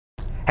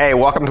Hey,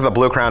 welcome to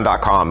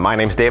thebluecrown.com. My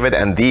name's David,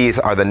 and these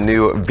are the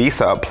new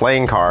Visa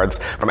playing cards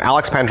from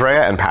Alex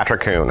Pandrea and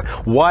Patrick Kuhn.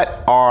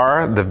 What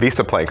are the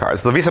Visa playing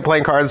cards? The Visa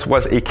playing cards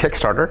was a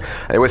Kickstarter.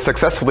 It was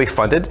successfully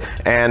funded,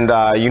 and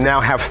you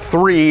now have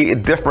 3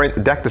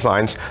 different deck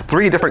designs,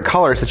 3 different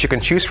colors that you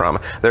can choose from.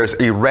 There's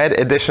a red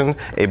edition,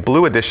 a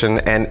blue edition,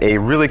 and a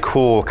really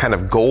cool kind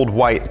of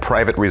gold-white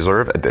private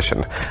reserve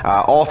edition.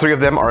 All 3 of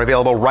them are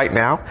available right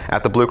now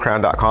at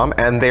thebluecrown.com,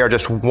 and they are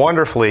just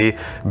wonderfully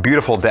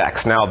beautiful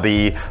decks. Now,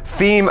 the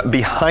theme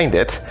behind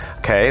it,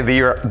 okay,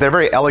 they're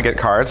very elegant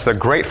cards. They're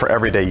great for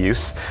everyday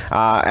use.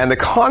 And the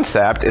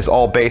concept is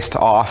all based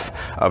off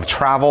of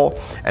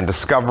travel and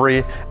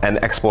discovery and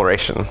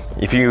exploration.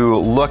 If you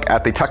look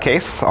at the tuck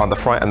case on the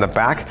front and the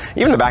back,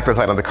 even the back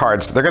design of the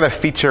cards, they're going to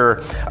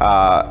feature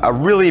a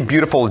really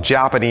beautiful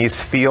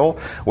Japanese feel,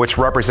 which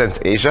represents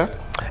Asia.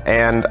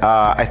 And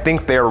I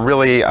think they're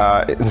really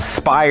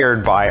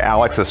inspired by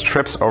Alex's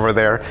trips over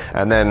there,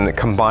 and then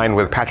combined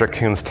with Patrick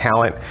Kuhn's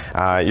talent,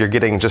 you're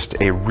getting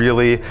just a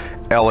really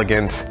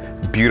elegant,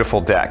 beautiful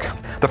deck.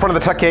 The front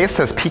of the tuck case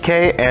says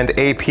PK and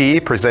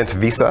AP present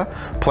Visa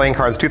Playing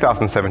Cards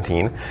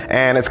 2017,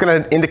 and it's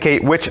going to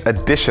indicate which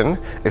edition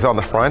is on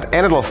the front,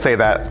 and it'll say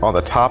that on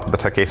the top of the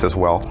tuck case as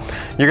well.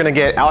 You're going to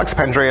get Alex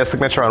Pandrea's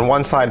signature on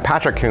one side,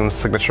 Patrick Kuhn's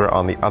signature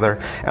on the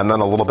other, and then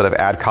a little bit of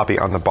ad copy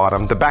on the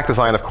bottom. The back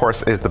design, of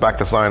course, is the back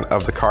design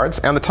of the cards,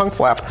 and the tongue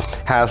flap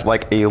has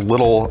like a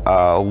little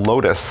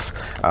lotus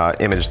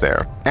image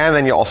there. And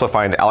then you'll also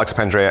find Alex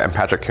Pandrea and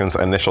Patrick Kuhn's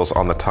initials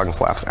on the tongue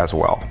flaps as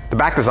well. The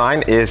back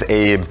design is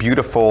a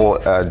beautiful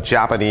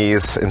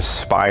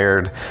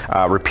Japanese-inspired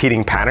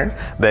repeating pattern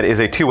that is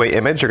a two-way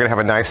image. You're going to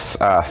have a nice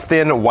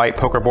thin white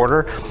poker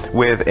border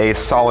with a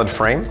solid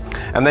frame,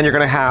 and then you're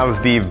going to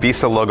have the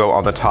Visa logo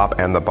on the top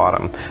and the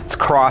bottom. It's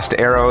crossed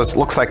arrows.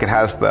 Looks like it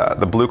has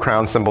the blue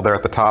crown symbol there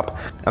at the top,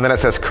 and then it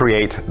says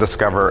create,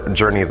 discover,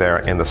 journey there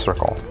in the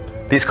circle.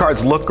 These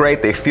cards look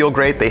great, they feel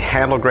great, they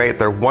handle great,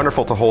 they're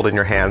wonderful to hold in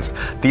your hands.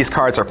 These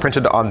cards are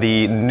printed on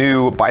the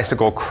new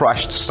Bicycle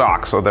crushed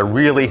stock, so they're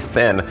really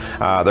thin.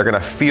 They're gonna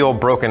feel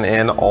broken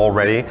in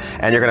already,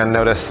 and you're gonna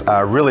notice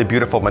really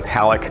beautiful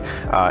metallic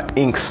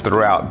inks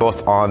throughout,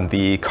 both on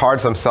the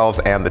cards themselves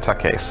and the tuck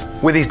case.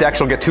 With these decks,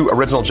 you'll get 2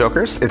 original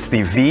jokers. It's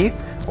the V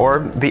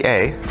or the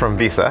A from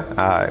Visa,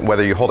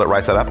 whether you hold it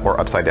right side up or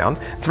upside down.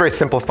 It's very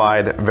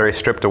simplified, very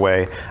stripped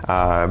away,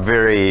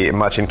 very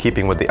much in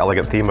keeping with the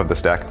elegant theme of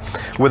this deck.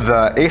 With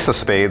the Ace of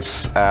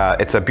Spades,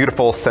 it's a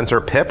beautiful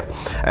center pip,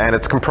 and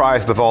it's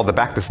comprised of all the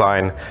back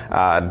design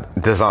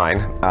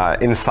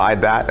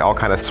inside that, all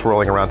kind of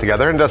swirling around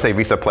together, and it does say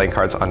Visa playing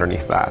cards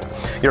underneath that.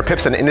 Your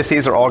pips and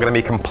indices are all going to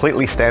be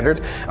completely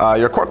standard.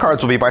 Your court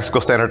cards will be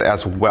Bicycle standard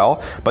as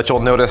well, but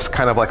you'll notice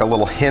kind of like a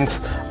little hint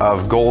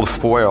of gold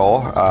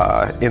foil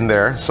in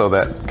there, so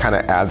that kind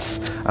of adds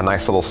a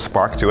nice little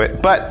spark to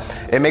it. But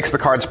it makes the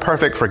cards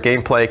perfect for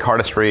gameplay,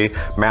 cardistry,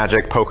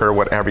 magic, poker,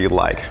 whatever you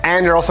like.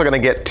 And you're also going to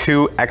get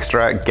 2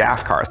 extra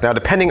gaff cards. Now,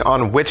 depending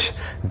on which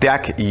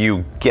deck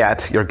you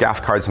get, your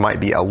gaff cards might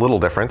be a little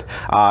different.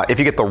 If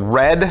you get the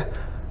red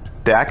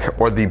deck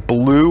or the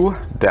blue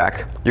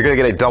deck, you're going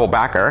to get a double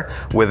backer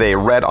with a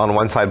red on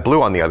one side,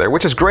 blue on the other,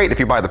 which is great if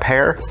you buy the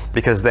pair,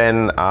 because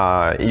then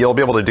you'll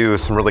be able to do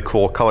some really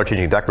cool color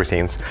changing deck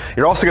routines.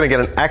 You're also going to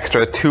get an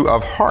extra 2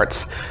 of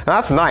hearts. Now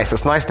that's nice.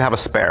 It's nice to have a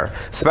spare,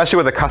 especially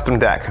with a custom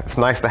deck. It's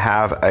nice to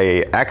have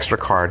a extra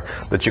card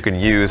that you can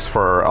use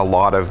for a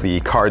lot of the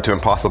card to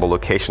impossible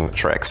location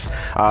tricks.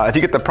 If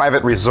you get the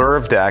private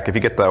reserve deck, if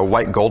you get the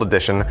white gold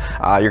edition,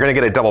 you're going to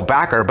get a double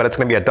backer, but it's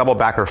going to be a double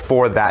backer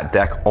for that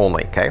deck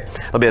only, okay?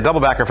 There'll be a double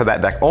backer for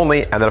that deck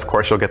only, and then of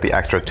course you'll get the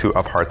extra 2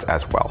 of hearts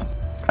as well.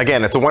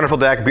 Again, it's a wonderful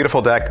deck,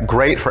 beautiful deck,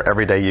 great for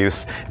everyday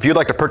use. If you'd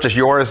like to purchase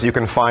yours, you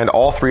can find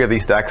all 3 of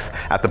these decks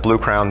at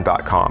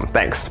thebluecrown.com.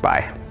 Thanks,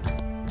 bye.